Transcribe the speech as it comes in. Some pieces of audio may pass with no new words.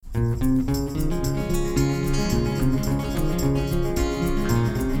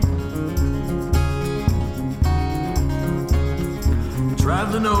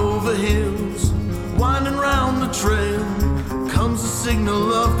Driving over hills, winding round the trail, comes the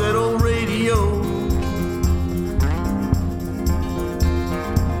signal of that old radio.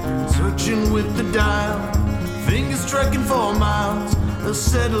 Searching with the dial, fingers trekking for miles, they'll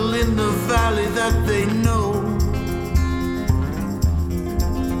settle in the valley that they know.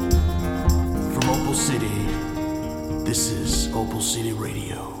 From Opal City, this is Opal City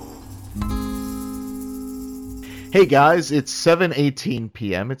Radio. Hey guys, it's 7:18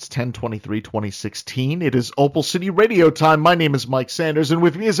 p.m. It's 10/23/2016. It is Opal City Radio time. My name is Mike Sanders, and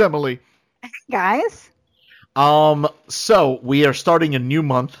with me is Emily. Hey guys. So we are starting a new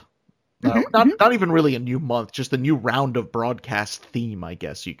month. Not even really a new month, just a new round of broadcast theme, I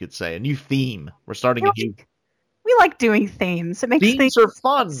guess you could say. A new theme. We're starting a new... We like doing themes. It makes themes are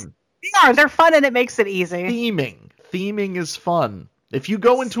fun. They're fun and it makes it easy. Theming is fun. If you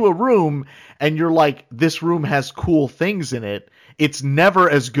go into a room and you're like, this room has cool things in it, it's never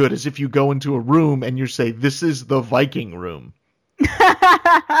as good as if you go into a room and you say, this is the Viking room.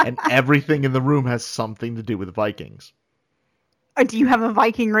 And everything in the room has something to do with Vikings. Do you have a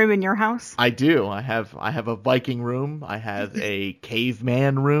Viking room in your house? I do. I have a Viking room. I have a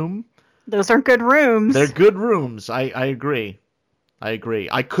caveman room. Those are good rooms. They're good rooms. I agree.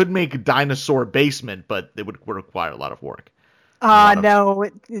 I could make a dinosaur basement, but it would require a lot of work. No,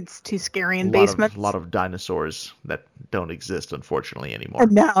 it's too scary in basements. A lot of dinosaurs that don't exist, unfortunately, anymore.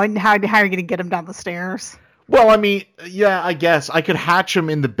 No, and how are you going to get them down the stairs? Well, I mean, yeah, I guess. I could hatch them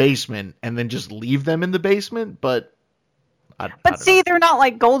in the basement and then just leave them in the basement, but... I don't know. They're not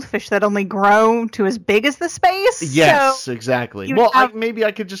like goldfish that only grow to as big as the space. Yes, so exactly. Well, maybe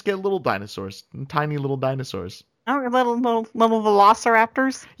I could just get little dinosaurs. Tiny little dinosaurs. Oh, little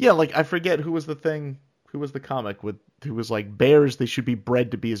velociraptors? Yeah, like, I forget who was the comic who was like, bears, they should be bred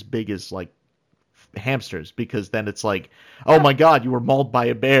to be as big as, like, hamsters, because then it's like, oh my god, you were mauled by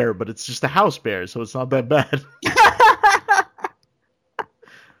a bear, but it's just a house bear, so it's not that bad.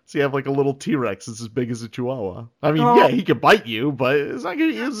 So you have like a little T-Rex that's as big as a Chihuahua. I mean, yeah, he could bite you, but it's not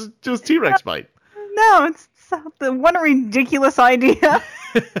gonna use just T-Rex bite. No, it's what a ridiculous idea.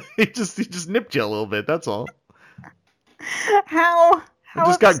 he just nipped you a little bit, that's all. How I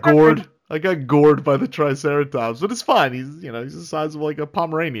just got gored. I got gored by the Triceratops, but it's fine. He's the size of like a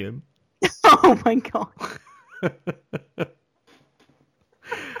Pomeranian. Oh my god.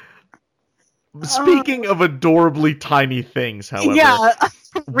 Speaking of adorably tiny things, however. Yeah,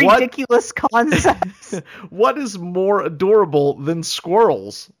 ridiculous concepts. What is more adorable than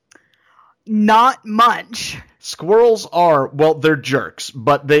squirrels? Not much. Squirrels they're jerks,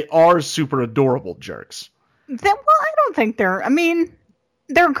 but they are super adorable jerks. I don't think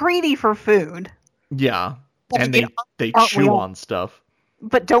they're greedy for food. Yeah, and they chew on stuff.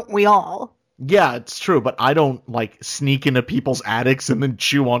 But don't we all? Yeah, it's true, but I don't, like, sneak into people's attics and then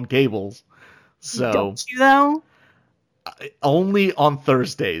chew on cables. So, don't you, though? Only on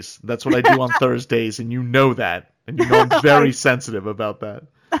Thursdays. That's what I do on Thursdays, and you know that. And you know I'm very sensitive about that.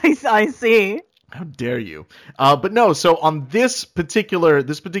 I see. How dare you? But no, so on this particular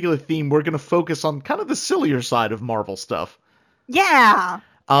theme, we're going to focus on kind of the sillier side of Marvel stuff. Yeah.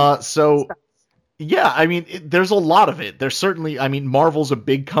 Yeah, I mean, there's a lot of it. There's certainly, I mean, Marvel's a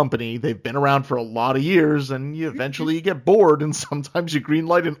big company. They've been around for a lot of years, and eventually you get bored, and sometimes you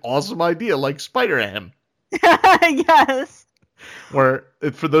greenlight an awesome idea like Spider-Ham. Yes. Where,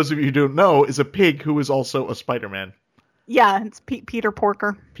 for those of you who don't know, is a pig who is also a Spider-Man. Yeah, it's Peter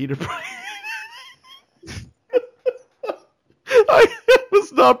Porker. Peter Porker. I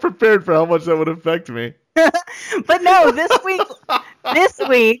was not prepared for how much that would affect me. But no, this week...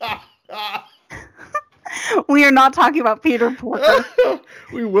 We are not talking about Peter Porker.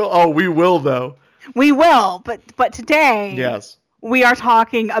 We will. Oh, we will, though. We will, but today, yes, we are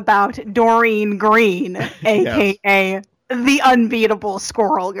talking about Doreen Green, a.k.a. the unbeatable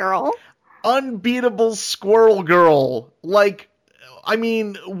Squirrel Girl. Unbeatable Squirrel Girl. Like, I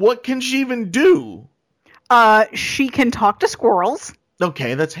mean, what can she even do? She can talk to squirrels.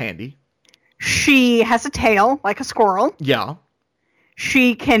 Okay, that's handy. She has a tail, like a squirrel. Yeah.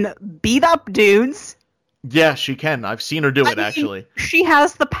 She can beat up dudes. Yeah, she can. I've seen her do it, actually. She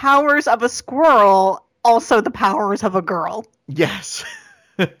has the powers of a squirrel, also the powers of a girl. Yes.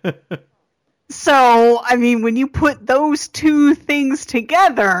 So, I mean, when you put those two things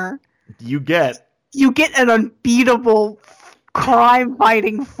together... You get an unbeatable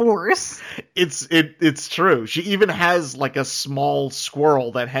crime-fighting force. It's true. She even has, like, a small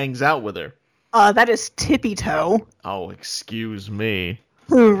squirrel that hangs out with her. That is Tippy Toe. Oh, excuse me.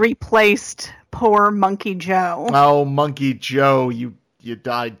 Who replaced poor Monkey Joe. Oh, Monkey Joe, you you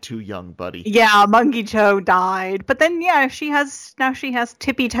died too young, buddy. Yeah, Monkey Joe died. But then, yeah, she has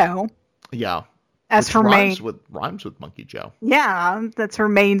Tippy Toe. Yeah. As her main... Rhymes with Monkey Joe. Yeah, that's her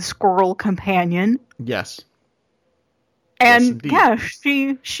main squirrel companion. Yes. And, yeah,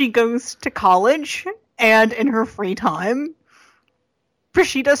 she goes to college, and in her free time,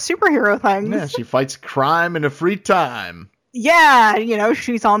 she does superhero things. Yeah, she fights crime in her free time. Yeah, you know,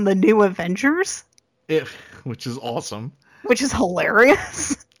 she's on the New Avengers. Which is awesome. Which is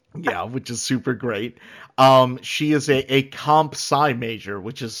hilarious. Yeah, which is super great. She is a comp sci major,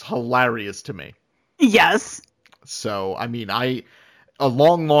 which is hilarious to me. Yes. So, I mean, a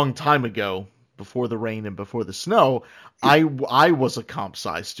long time ago, before the rain and before the snow, I was a comp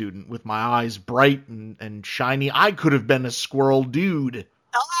sci student with my eyes bright and shiny. I could have been a squirrel dude.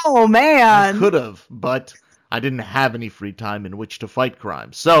 Oh, man. I could have, but I didn't have any free time in which to fight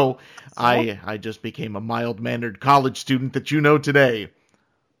crime. So I just became a mild-mannered college student that you know today.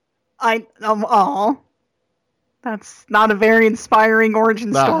 That's not a very inspiring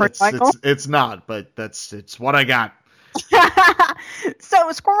origin story, Michael. It's not, but it's what I got.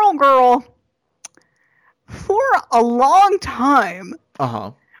 So Squirrel Girl, for a long time,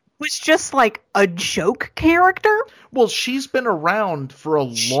 was just like a joke character. Well, she's been around for a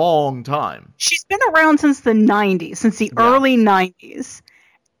long time. She's been around since the 90s, since the early 90s.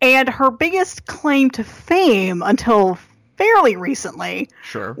 And her biggest claim to fame until fairly recently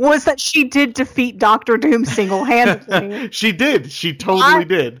was that she did defeat Dr. Doom single-handedly. She did. She totally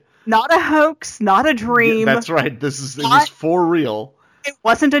did. Not a hoax, not a dream. Yeah, that's right. It was for real. It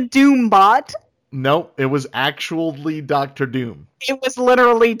wasn't a Doom bot. Nope, it was actually Dr. Doom. It was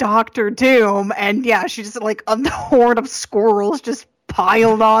literally Dr. Doom, and yeah, she just like a horde of squirrels just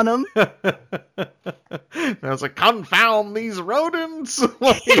piled on him. I was like, confound these rodents!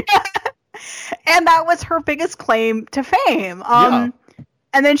 And that was her biggest claim to fame. And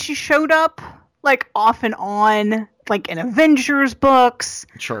then she showed up like off and on, like in Avengers books.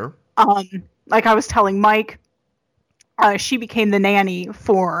 Sure. Like I was telling Mike, she became the nanny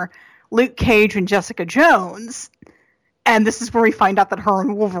for Luke Cage and Jessica Jones. And this is where we find out that her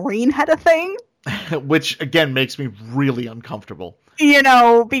and Wolverine had a thing. Which, again, makes me really uncomfortable. You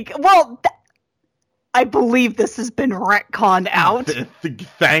know, I believe this has been retconned out.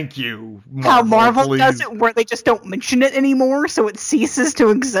 Thank you, Marvel. How Marvel does it, where they just don't mention it anymore, so it ceases to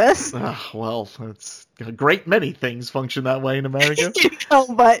exist. Well, it's a great many things function that way in America.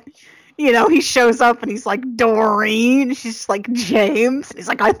 But... You know, he shows up and he's like, Doreen. She's just like, James. And he's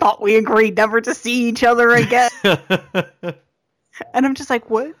like, I thought we agreed never to see each other again. And I'm just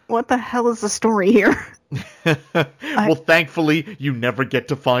like, what the hell is the story here? Well, thankfully, you never get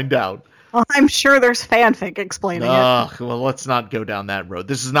to find out. Well, I'm sure there's fanfic explaining it. Well, let's not go down that road.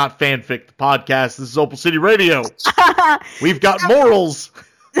 This is not Fanfic, the podcast. This is Opal City Radio. We've got morals.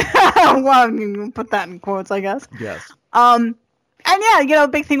 Well, I'm going to put that in quotes, I guess. Yes. And yeah, you know,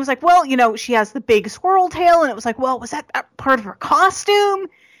 big thing was like, well, you know, she has the big squirrel tail, and it was like, well, was that part of her costume?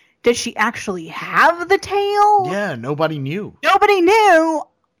 Did she actually have the tail? Yeah, nobody knew. Nobody knew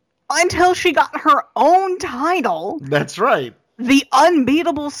until she got her own title. That's right. The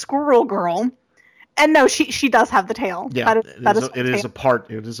Unbeatable Squirrel Girl. And no, she does have the tail. Yeah, it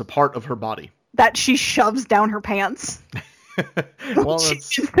is a part of her body. That she shoves down her pants. Well,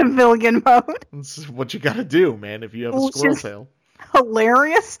 she's in civilian mode. That's what you gotta do, man, if you have a squirrel tail.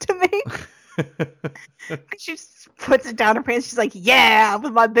 Hilarious to me. She just puts it down her pants. She's like, yeah,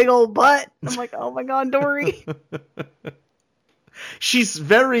 with my big old butt. I'm like, oh my god, Dory. She's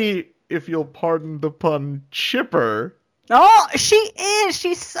very, if you'll pardon the pun, chipper. Oh, she is.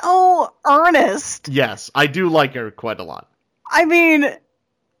 She's so earnest. Yes, I do like her quite a lot. I mean,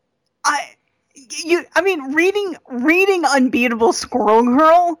 reading Unbeatable Squirrel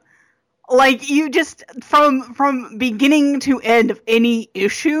Girl, like, you just, from beginning to end of any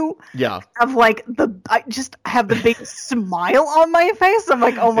issue, have, like, I just have the biggest smile on my face. I'm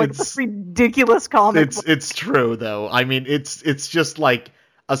like, oh my god, this ridiculous comic. It's true, though. I mean, it's just, like,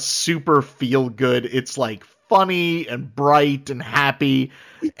 a super feel-good, it's, like, funny and bright and happy,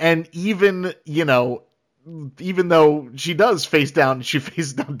 and even, you know, even though she faces down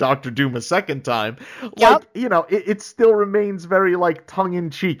Dr. Doom a second time, like, you know, it still remains very, like,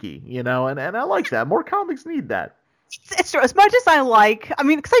 tongue-in-cheeky, you know, and I like that. More comics need that. It's true. As much as I like, I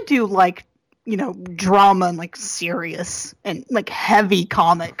mean, because I do like, you know, drama and, like, serious and, like, heavy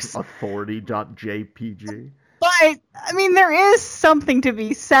comics. Authority.jpg. But, I mean, there is something to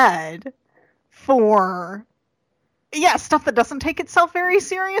be said for, stuff that doesn't take itself very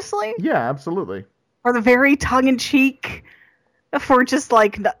seriously. Yeah, absolutely. Or the very tongue-in-cheek for just,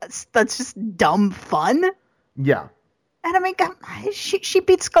 like, that's just dumb fun. Yeah. And I mean, she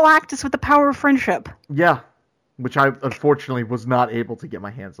beats Galactus with the power of friendship. Yeah. Which I, unfortunately, was not able to get my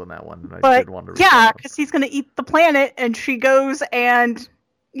hands on that one. And I did want to yeah, because he's going to eat the planet, and she goes and,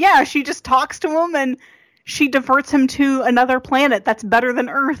 yeah, she just talks to him, and she diverts him to another planet that's better than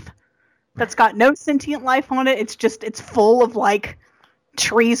Earth. That's got no sentient life on it. It's full of, like,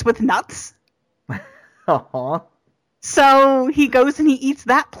 trees with nuts. Uh-huh. So he goes and he eats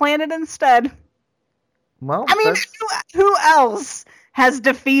that planet instead. Well, I mean, who else has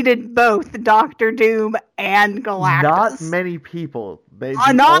defeated both Doctor Doom and Galactus? Not many people.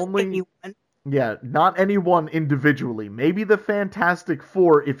 Anyone. Yeah, not anyone individually. Maybe the Fantastic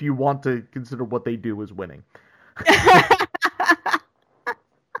Four, if you want to consider what they do as winning.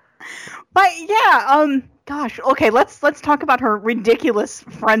 But yeah, gosh, okay, let's talk about her ridiculous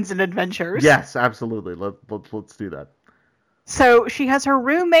friends and adventures. Yes, absolutely. Let's do that. So she has her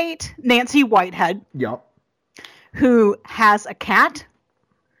roommate Nancy Whitehead. Yep. Who has a cat,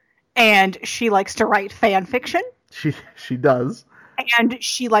 and she likes to write fan fiction. She does. And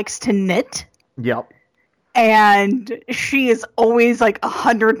she likes to knit. Yep. And she is always like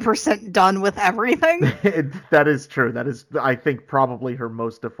 100% done with everything. That is true. That is, I think, probably her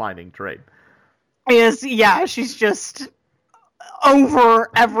most defining trait. Yeah, she's just over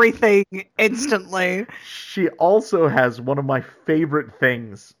everything instantly. She also has one of my favorite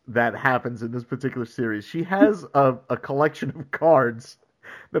things that happens in this particular series. She has a collection of cards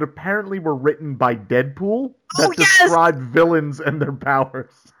that apparently were written by Deadpool that describe villains and their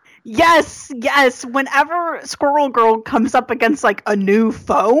powers. Yes. Whenever Squirrel Girl comes up against like a new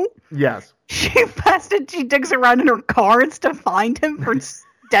foe, yes, she digs around in her cards to find him for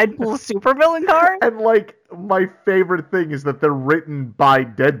Deadpool supervillain cards. And like my favorite thing is that they're written by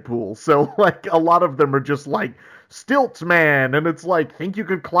Deadpool, so like a lot of them are just like Stilts Man, and it's like, think you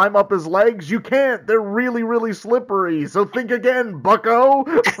could climb up his legs? You can't. They're really, really slippery. So think again, bucko.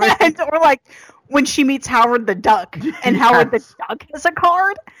 Or like when she meets Howard the Duck, and Howard the Duck has a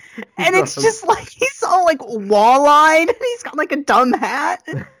card, and it's just like he's all like wall-eyed, and he's got like a dumb hat,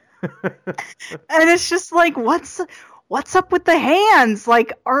 and it's just like, what's up with the hands?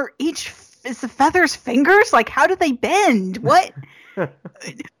 Like, is the feathers fingers? Like, how do they bend? What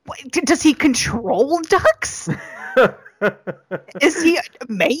does he control ducks? Is he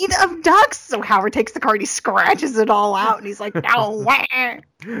made of ducks? So Howard takes the card, he scratches it all out, and he's like, no.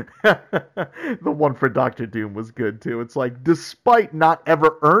 The one for Dr. Doom was good, too. It's like, despite not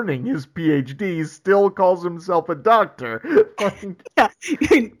ever earning his PhD, he still calls himself a doctor. Yeah,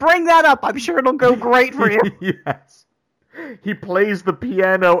 bring that up. I'm sure it'll go great for you. Yes. He plays the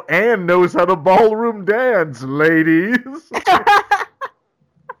piano and knows how to ballroom dance, ladies.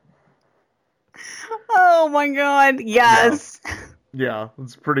 Oh my god, yes. Yeah,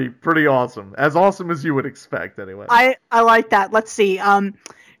 it's pretty awesome. As awesome as you would expect, anyway. I like that. Let's see.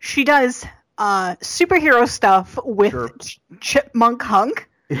 She does superhero stuff with Chipmunk Hunk.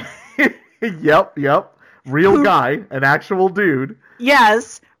 Yep. Real guy, an actual dude.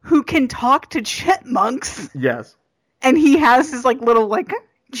 Yes, who can talk to chipmunks. Yes. And he has his like little like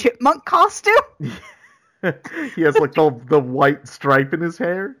chipmunk costume. He has like the white stripe in his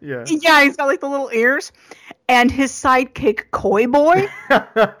hair. Yeah. Yeah, he's got like the little ears. And his sidekick, Koi Boy.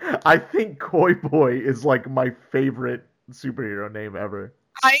 I think Koi Boy is like my favorite superhero name ever.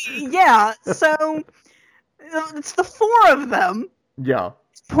 So it's the four of them. Yeah.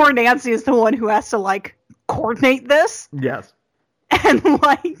 Poor Nancy is the one who has to like coordinate this. Yes. And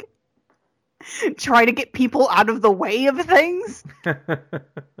like try to get people out of the way of things.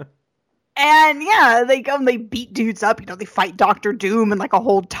 And yeah, they go and they beat dudes up. You know, they fight Doctor Doom and like a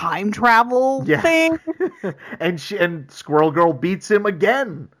whole time travel thing. and Squirrel Girl beats him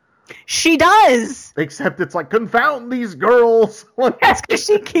again. She does. Except it's like, confound these girls. Yes, because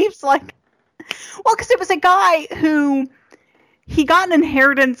she keeps like, well, because it was a guy who he got an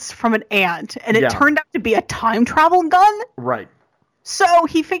inheritance from an aunt, and it turned out to be a time travel gun. Right. So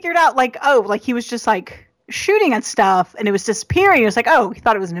he figured out like, oh, like he was just like shooting at stuff and it was disappearing. He was like, oh, he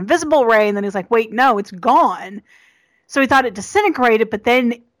thought it was an invisible ray, and then he's like, wait, no, it's gone. So he thought it disintegrated, but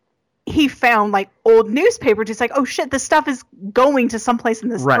then he found like old newspapers. He's like, oh shit, this stuff is going to someplace in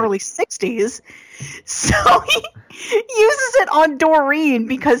the early 60s. So he uses it on Doreen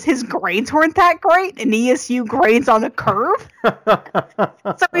because his grades weren't that great, and ESU grades on a curve.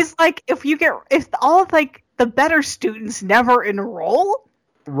 So he's like, if all like the better students never enroll,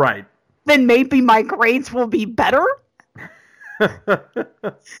 right, then maybe my grades will be better.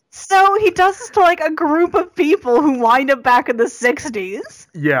 So he does this to like a group of people who wind up back in the 60s.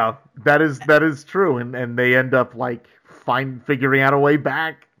 Yeah, that is true, and they end up like figuring out a way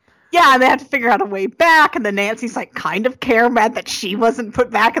back. Yeah, and they have to figure out a way back, and then Nancy's like kind of mad that she wasn't put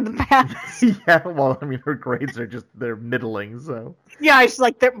back in the past. Yeah, well, I mean, her grades are they're middling, so. Yeah, she's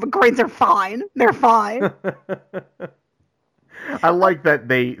like, the grades are fine. They're fine. I like that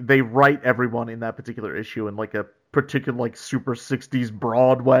they write everyone in that particular issue in like a particular like super 60s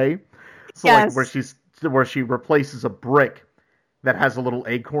Broadway. So yes. Like where she replaces a brick that has a little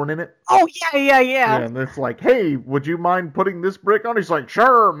acorn in it. Oh yeah. And it's like, hey, would you mind putting this brick on? He's like,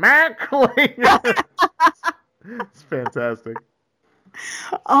 sure, Mac. It's fantastic.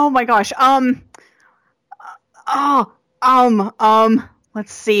 Oh my gosh.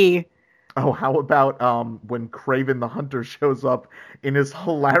 Let's see. Oh, how about when Kraven the Hunter shows up in his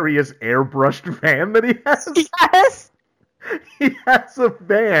hilarious airbrushed van that he has? Yes! He has a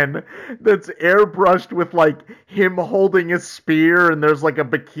van that's airbrushed with, like, him holding a spear, and there's, like, a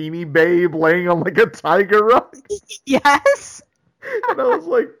bikini babe laying on, like, a tiger rug. Yes! And I was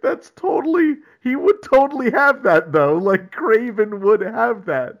like, he would totally have that, though. Like, Kraven would have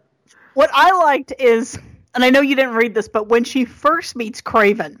that. What I liked is, and I know you didn't read this, but when she first meets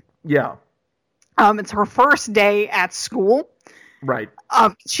Kraven... Yeah. It's her first day at school. Right.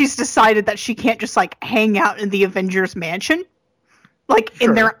 She's decided that she can't just, like, hang out in the Avengers mansion. Like, sure.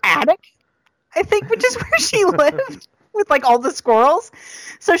 In their attic, I think, which is where she lived. With, like, all the squirrels.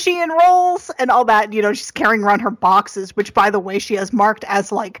 So she enrolls and all that. You know, she's carrying around her boxes, which, by the way, she has marked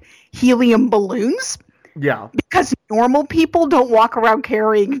as, like, helium balloons. Yeah. Because normal people don't walk around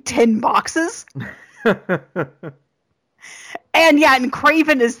carrying 10 boxes. And yeah, and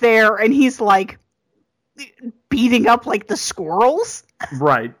Kraven is there, and he's, like, beating up, like, the squirrels.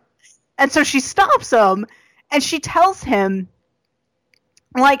 Right. And so she stops him, and she tells him,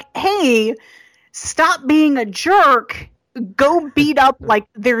 like, hey, stop being a jerk. Go beat up, like,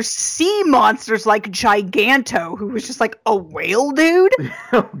 there's sea monsters like Giganto, who was just, like, a whale dude.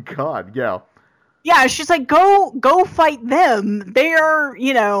 Oh, God, yeah. Yeah, she's like, go fight them. They're,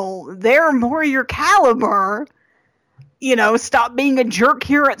 you know, they're more your caliber. You know, stop being a jerk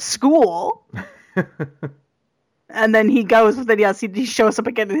here at school. And then he goes with it. Yes, he shows up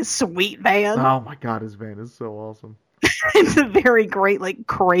again in his sweet van. Oh my God, his van is so awesome. It's a very great, like,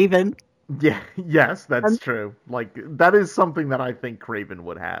 Kraven. Yeah, yes, that's true. Like, that is something that I think Kraven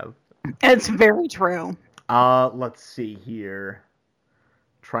would have. It's very true. Let's see here.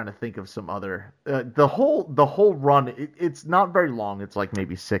 Trying to think of some other. The whole run. It's not very long. It's like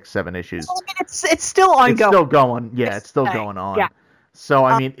maybe 6-7 issues. Well, I mean, it's still ongoing. It's still going. Yeah, it's still going on. Yeah. So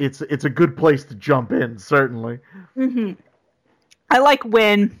I mean, it's a good place to jump in, certainly. Mm-hmm. I like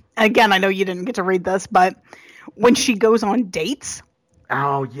when, again, I know you didn't get to read this, but when she goes on dates.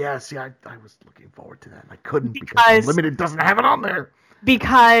 Oh yeah, see, I was looking forward to that. I couldn't because Unlimited doesn't have it on there.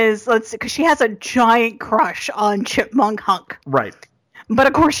 Because she has a giant crush on Chipmunk Hunk. Right. But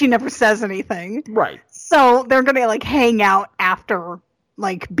of course she never says anything. Right. So they're gonna, like, hang out after,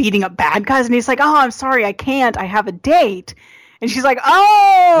 like, beating up bad guys, and he's like, oh, I'm sorry, I can't, I have a date. And she's like,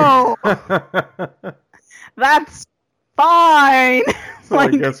 oh, that's fine. So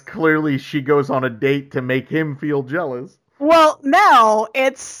like, I guess clearly she goes on a date to make him feel jealous. Well, no,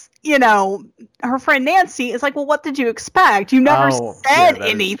 it's, you know, her friend Nancy is like, well, what did you expect? You never said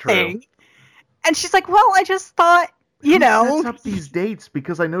anything. And she's like, well, I just thought, you know. Who sets up these dates?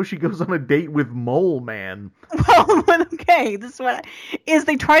 Because I know she goes on a date with Mole Man. Well, okay, this is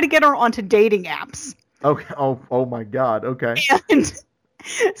they try to get her onto dating apps. Okay. Oh my God. Okay. And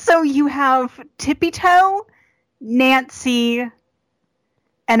so you have Tippy Toe, Nancy,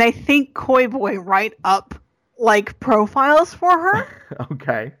 and I think Koi Boy write up, like, profiles for her.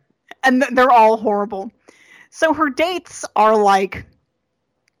 Okay. And they're all horrible. So her dates are like,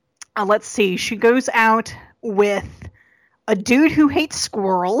 let's see, she goes out with a dude who hates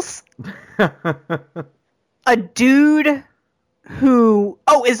squirrels, a dude who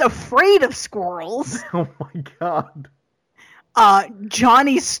is afraid of squirrels. Oh my God.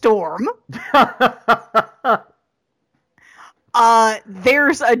 Johnny Storm.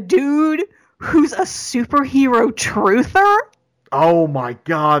 There's a dude who's a superhero truther. Oh my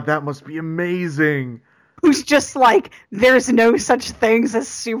God, that must be amazing. Who's just like, there's no such things as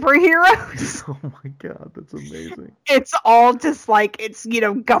superheroes. Oh my God, that's amazing. It's all just like, it's, you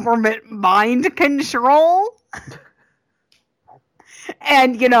know, government mind control.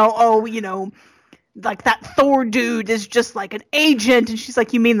 And, you know, like that Thor dude is just like an agent. And she's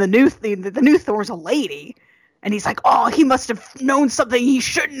like, you mean the new Thor's a lady? And he's like, oh, he must have known something he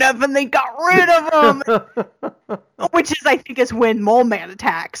shouldn't have, and they got rid of him. Which is, I think, is when Mole Man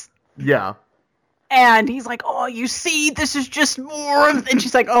attacks. Yeah. And he's like, oh, you see, this is just more of... And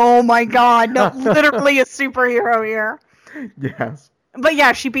she's like, oh my God, no, literally a superhero here. Yes. But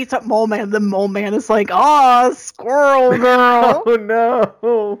yeah, she beats up Mole Man. The Mole Man is like, "Oh, Squirrel Girl." Oh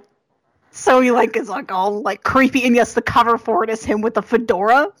no. So he like is like all like creepy, and yes, the cover for it is him with a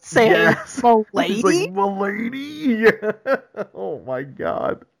fedora saying "Milady." He's like, "Milady." Oh my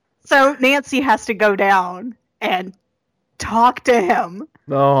god. So Nancy has to go down and talk to him.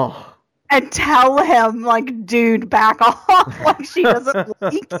 Oh. And tell him like, dude, back off. Like she doesn't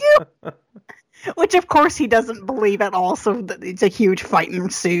like you. Which of course he doesn't believe at all. So it's a huge fight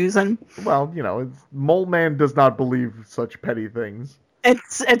ensues. And well, you know, Mole Man does not believe such petty things.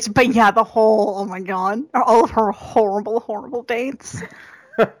 But yeah, the whole, oh my god, all of her horrible dates.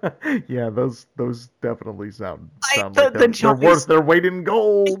 Yeah, those definitely sound like they're worth their weight in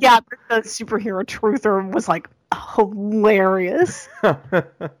gold. Yeah, the superhero truther was like hilarious.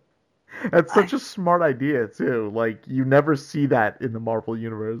 That's such a smart idea too. Like you never see that in the Marvel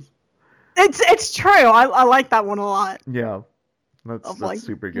universe. It's true. I like that one a lot. Yeah. That's like,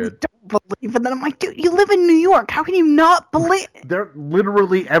 super good. Don't believe, and then I'm like, dude, you live in New York. How can you not believe? They're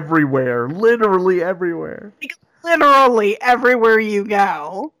literally everywhere. Literally everywhere. Literally everywhere you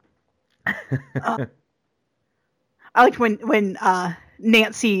go. I liked when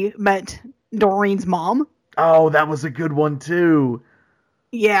Nancy met Doreen's mom. Oh, that was a good one too.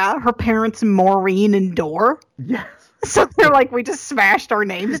 Yeah, her parents Maureen and Dor. Yes. So they're like, we just smashed our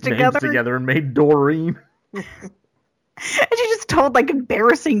names together and made Doreen. And she just told like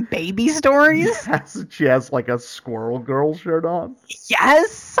embarrassing baby stories. Yes, she has like a Squirrel Girl shirt on.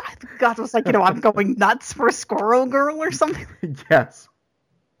 Yes, God was like, I'm going nuts for Squirrel Girl or something. Yes,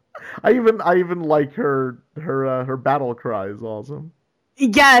 I even like her battle cry is awesome.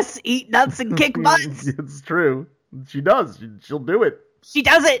 Yes, eat nuts and kick butts. It's true. She does. She'll do it. She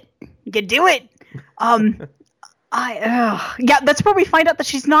does it. You can do it. Yeah, that's where we find out that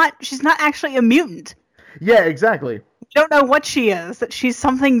she's not actually a mutant. Yeah, exactly. We don't know what she is, that she's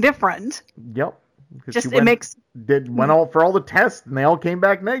something different. Yep. Went all for all the tests and they all came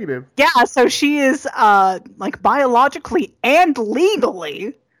back negative. Yeah, so she is like biologically and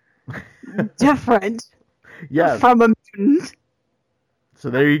legally different from a mutant. So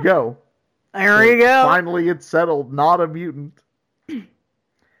there you go. There you go. Finally it's settled, not a mutant.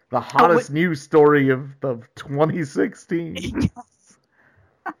 The hottest news story of 2016.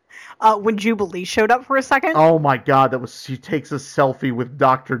 When Jubilee showed up for a second. Oh my god, she takes a selfie with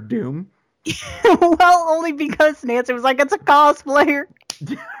Dr. Doom. Well, only because Nancy was like, it's a cosplayer.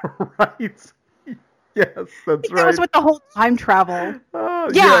 Yeah, right. Yes, that's right. It was with the whole time travel.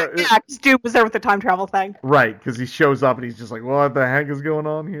 Yeah, because Doom was there with the time travel thing. Right, because he shows up and he's just like, what the heck is going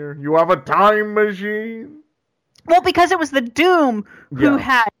on here? You have a time machine? Well, because it was the Doom who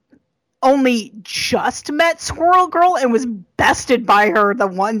had only just met Squirrel Girl and was bested by her the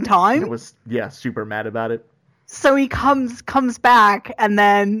one time. It was, super mad about it. So he comes back, and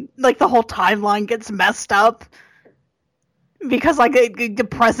then, like, the whole timeline gets messed up. Because, like, the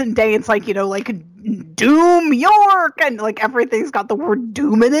present day, it's like, like, Doom York, and, like, everything's got the word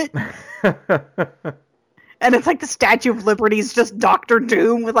Doom in it. And it's like the Statue of Liberty is just Dr.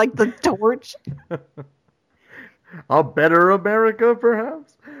 Doom with, like, the torch. A better America,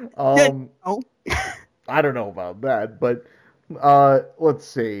 perhaps? No. I don't know about that, but let's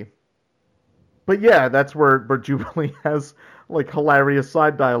see. But yeah, that's where Jubilee has like hilarious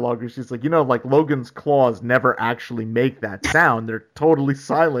side dialogue where she's like, like Logan's claws never actually make that sound. They're totally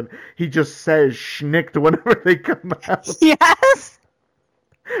silent. He just says schnicked whenever they come out. Yes!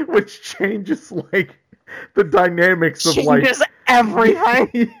 Which changes like the dynamics of like... Changes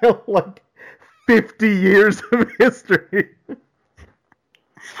everything. Like 50 years of history.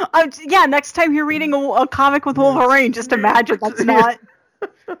 Next time you're reading a comic with Wolverine, just imagine that's not...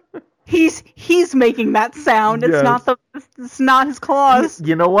 He's making that sound. It's not his claws.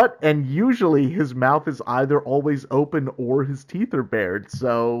 You know what? And usually his mouth is either always open or his teeth are bared.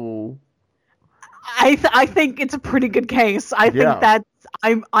 So I think it's a pretty good case. I think that's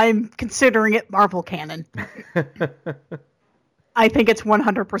I'm considering it Marvel canon. I think it's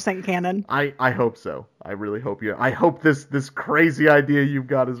 100% canon. I hope so. I really hope I hope this crazy idea you've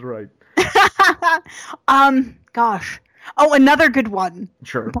got is right. Gosh. Oh, another good one.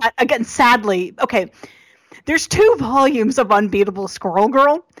 Sure. But again, sadly, okay. There's 2 volumes of Unbeatable Squirrel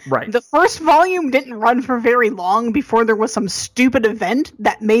Girl. Right. The first volume didn't run for very long before there was some stupid event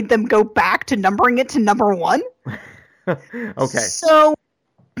that made them go back to numbering it to number 1. Okay. So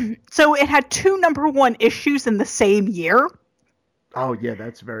it had 2 number 1 issues in the same year. Oh yeah,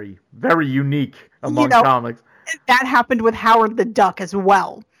 that's very, very unique among comics. That happened with Howard the Duck as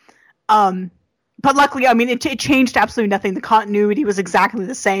well. But luckily, I mean, it changed absolutely nothing. The continuity was exactly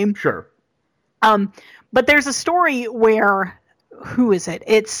the same. Sure. But there's a story where who is it?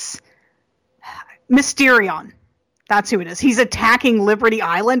 It's Mysterion. That's who it is. He's attacking Liberty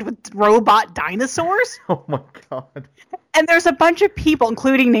Island with robot dinosaurs. Oh my god. And there's a bunch of people,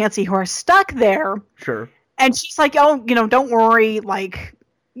 including Nancy, who are stuck there. Sure. And she's like, oh, don't worry, like,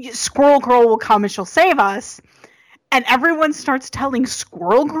 Squirrel Girl will come and she'll save us. And everyone starts telling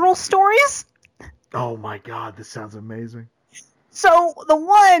Squirrel Girl stories. Oh my god, this sounds amazing. So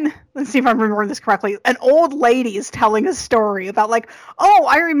let's see if I remember this correctly, an old lady is telling a story about like, oh,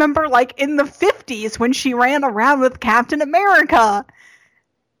 I remember like in the 50s when she ran around with Captain America.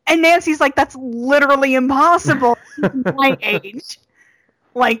 And Nancy's like, that's literally impossible at my age.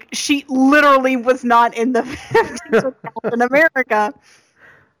 Like, she literally was not in the 50s with Captain America.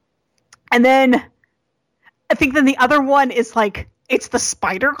 And then, I think then the other one is like, it's the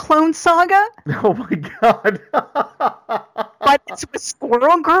Spider Clone Saga. Oh my god. But it's with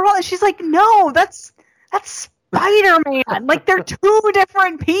Squirrel Girl, and she's like, no, that's Spider-Man. Like, they're two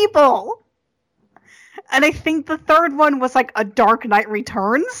different people. And I think the third one was like a Dark Knight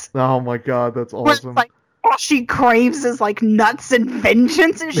Returns. Oh my god, that's awesome. Like, all she craves is like nuts and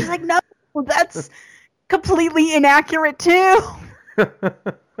vengeance, and she's like, no, that's completely inaccurate too.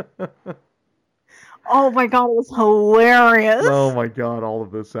 Oh my god, it was hilarious. Oh my god, all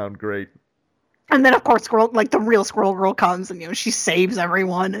of this sound great. And then of course the real Squirrel Girl comes and she saves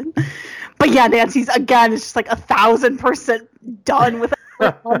everyone. But yeah, Nancy's again is just like 1,000% done with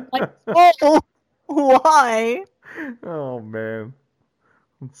it. I'm like, oh, why? Oh man.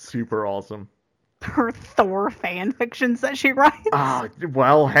 It's super awesome. Her Thor fan fictions that she writes.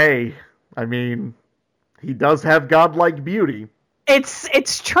 Well, hey. I mean, he does have godlike beauty.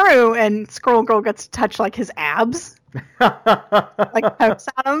 It's true, and Squirrel Girl gets to touch like his abs, like pokes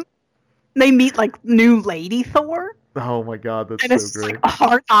at him. They meet like new Lady Thor. Oh my god, that's and so great! Like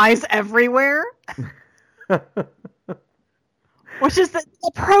heart eyes everywhere, which is the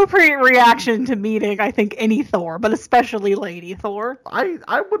appropriate reaction to meeting, I think, any Thor, but especially Lady Thor.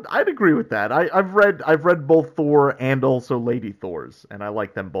 I'd agree with that. I've read both Thor and also Lady Thors, and I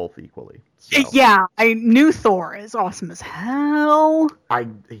like them both equally. So. Yeah, new Thor is awesome as hell.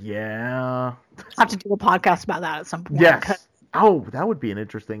 Yeah. I'll have to do a podcast about that at some point. Yes. Oh, that would be an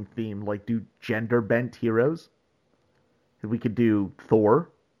interesting theme. Like, do gender bent heroes? We could do Thor.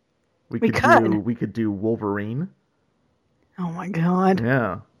 We could do Wolverine. Oh my god.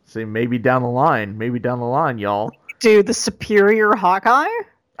 Yeah. See, maybe down the line, y'all. Do the superior Hawkeye?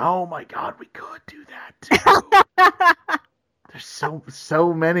 Oh my god, we could do that too. There's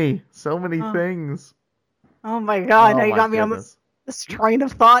so many things. Oh my god, now you got me on this train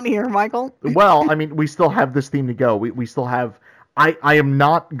of thought here, Michael. Well, I mean, we still have this theme to go. We still have... I am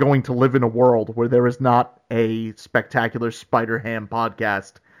not going to live in a world where there is not a Spectacular Spider-Ham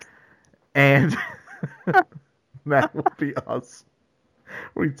podcast. And that will be us.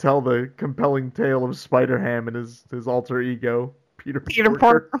 We tell the compelling tale of Spider-Ham and his alter ego, Peter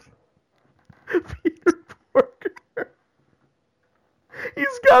Parker. Peter Parker.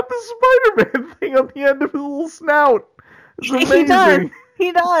 He's got the Spider-Man thing on the end of his little snout. It's amazing.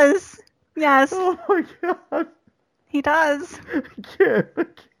 He does. Yes. Oh my god. He does. I can't.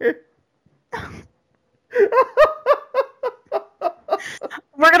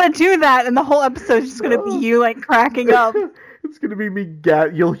 We're gonna do that, and the whole episode is just gonna be you like cracking up. It's gonna be me.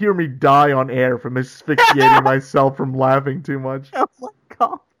 You'll hear me die on air from asphyxiating myself from laughing too much. Oh my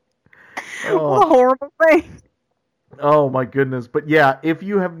god! What a horrible thing. Oh my goodness! But yeah, if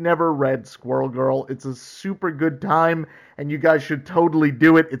you have never read Squirrel Girl, it's a super good time, and you guys should totally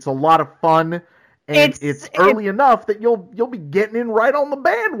do it. It's a lot of fun. And it's early enough that you'll be getting in right on the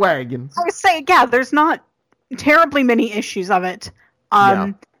bandwagon. I would say, yeah, there's not terribly many issues of it.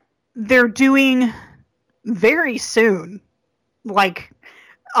 They're doing very soon, like,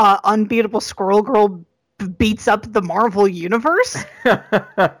 Unbeatable Squirrel Girl beats up the Marvel Universe.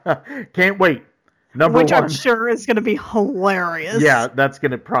 Can't wait. Which I'm sure is going to be hilarious. Yeah, that's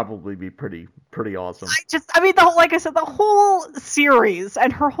going to probably be pretty awesome. The whole series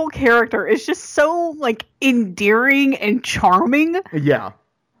and her whole character is just so, like, endearing and charming. Yeah.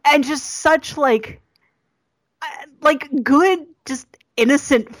 And just such, like good, just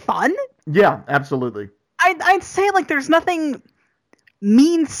innocent fun. Yeah, absolutely. I'd say, like, there's nothing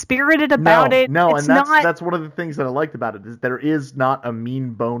mean-spirited about it. No, and that's one of the things that I liked about it, is there is not a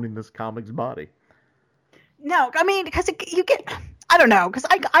mean bone in this comic's body. No, I mean, because you get, I don't know, because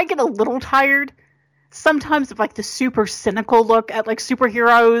I get a little tired sometimes of, like, the super cynical look at, like,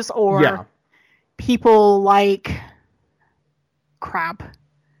 superheroes or people like, crap.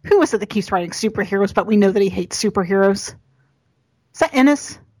 Who is it that keeps writing superheroes, but we know that he hates superheroes? Is that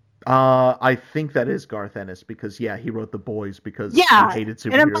Ennis? I think that is Garth Ennis because he wrote The Boys because he hated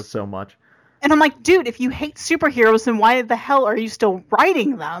superheroes so much. And I'm like, dude, if you hate superheroes, then why the hell are you still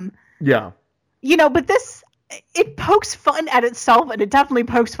writing them? Yeah. But it pokes fun at itself, and it definitely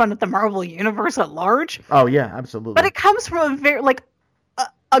pokes fun at the Marvel Universe at large. Oh, yeah, absolutely. But it comes from a very,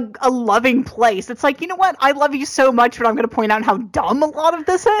 a loving place. It's like, you know what? I love you so much, but I'm going to point out how dumb a lot of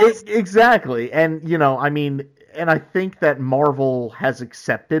this is. Exactly. And, and I think that Marvel has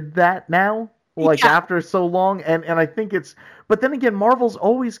accepted that now, after so long. And I think but then again, Marvel's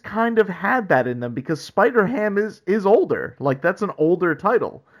always kind of had that in them because Spider-Ham is older. That's an older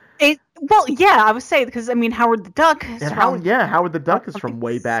title. I would say because Howard the Duck is Howard the Duck is from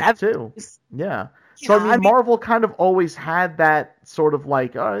way back 70s. Too. Yeah. So Marvel kind of always had that sort of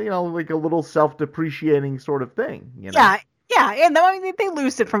like a little self-depreciating sort of thing. Yeah, and they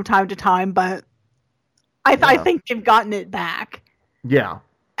lose it from time to time, but I think they've gotten it back. Yeah.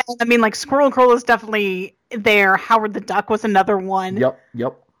 Squirrel Girl is definitely there. Howard the Duck was another one.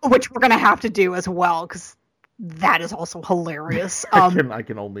 Yep. Which we're gonna have to do as well because that is also hilarious. I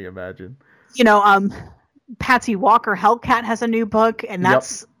can only imagine. Patsy Walker Hellcat has a new book, and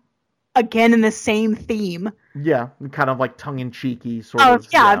that's again in the same theme. Yeah, kind of like tongue-in-cheeky sort of.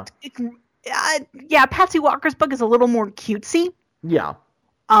 Yeah. Patsy Walker's book is a little more cutesy. Yeah.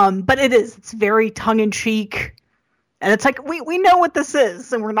 But it's very tongue-in-cheek. And it's like, we know what this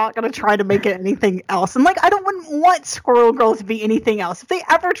is, and we're not going to try to make it anything else. And, I wouldn't want Squirrel Girl to be anything else. If they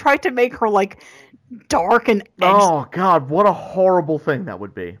ever tried to make her, dark and oh, God, what a horrible thing that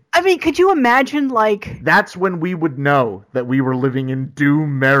would be. Could you imagine, That's when we would know that we were living in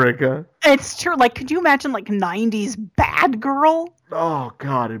Doom-America. It's true. Could you imagine, 90s Bad Girl? Oh,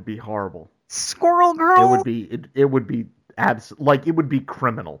 God, it'd be horrible. Squirrel Girl? It would be, it would be it would be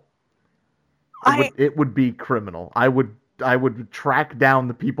criminal. It would be criminal. I would track down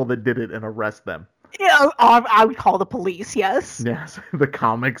the people that did it and arrest them. Yeah, I would call the police, yes. Yes, the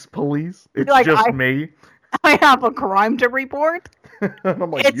comics police. It's just me. I have a crime to report. And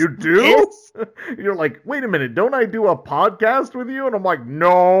I'm like, you do? You're like, wait a minute, don't I do a podcast with you? And I'm like,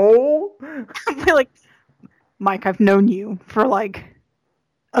 no. I'd be like, Mike, I've known you for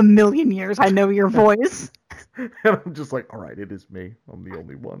a million years. I know your voice. And I'm just like, all right, it is me. I'm the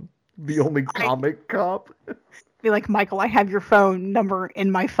only one. The only comic cop. Be like, Michael, I have your phone number in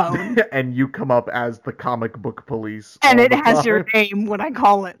my phone. And you come up as the comic book police. And it has your name when I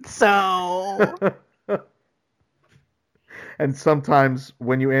call it, so... And sometimes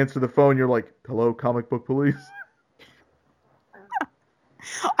when you answer the phone, you're like, hello, comic book police?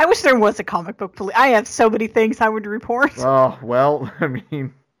 I wish there was a comic book police. I have so many things I would report. Oh, well,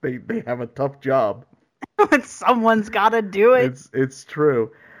 they have a tough job. But someone's got to do it. It's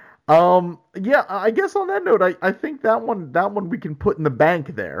true. Yeah, I guess on that note, I think that one we can put in the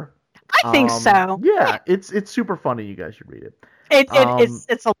bank there. I think so. Yeah, it's super funny. You guys should read it.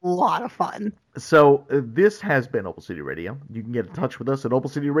 It's a lot of fun. So this has been Opal City Radio. You can get in touch with us at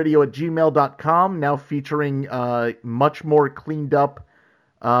opalcityradio@gmail.com, now featuring much more cleaned up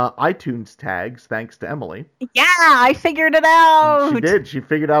iTunes tags, thanks to Emily. Yeah, I figured it out. She did. She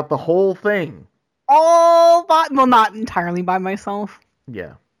figured out the whole thing. Not entirely by myself.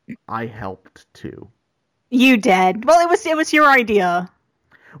 Yeah, I helped too. You did. Well, it was your idea.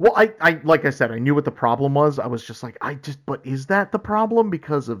 Well, I like I said, I knew what the problem was. I was just like, but is that the problem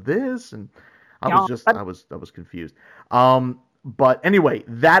because of this? And I was confused. But anyway,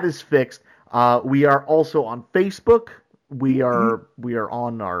 that is fixed. We are also on Facebook. We are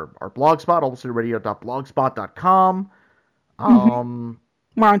on our blogspot, opalcityradio.blogspot.com.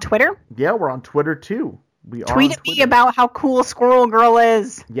 We're on Twitter. Yeah, we're on Twitter too. Tweet at me about how cool Squirrel Girl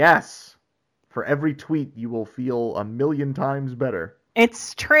is. Yes. For every tweet, you will feel 1,000,000 times better.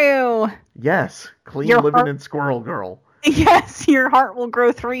 It's true. Yes. Clean living in Squirrel Girl. Yes, your heart will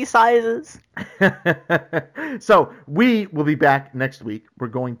grow 3 sizes. So, we will be back next week. We're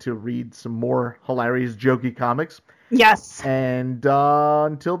going to read some more hilarious, jokey comics. Yes. And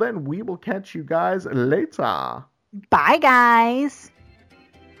until then, we will catch you guys later. Bye, guys.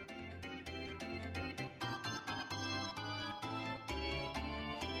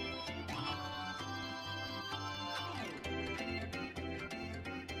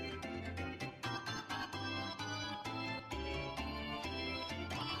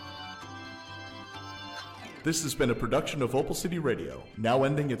 This has been a production of Opal City Radio, now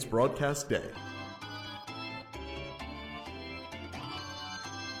ending its broadcast day.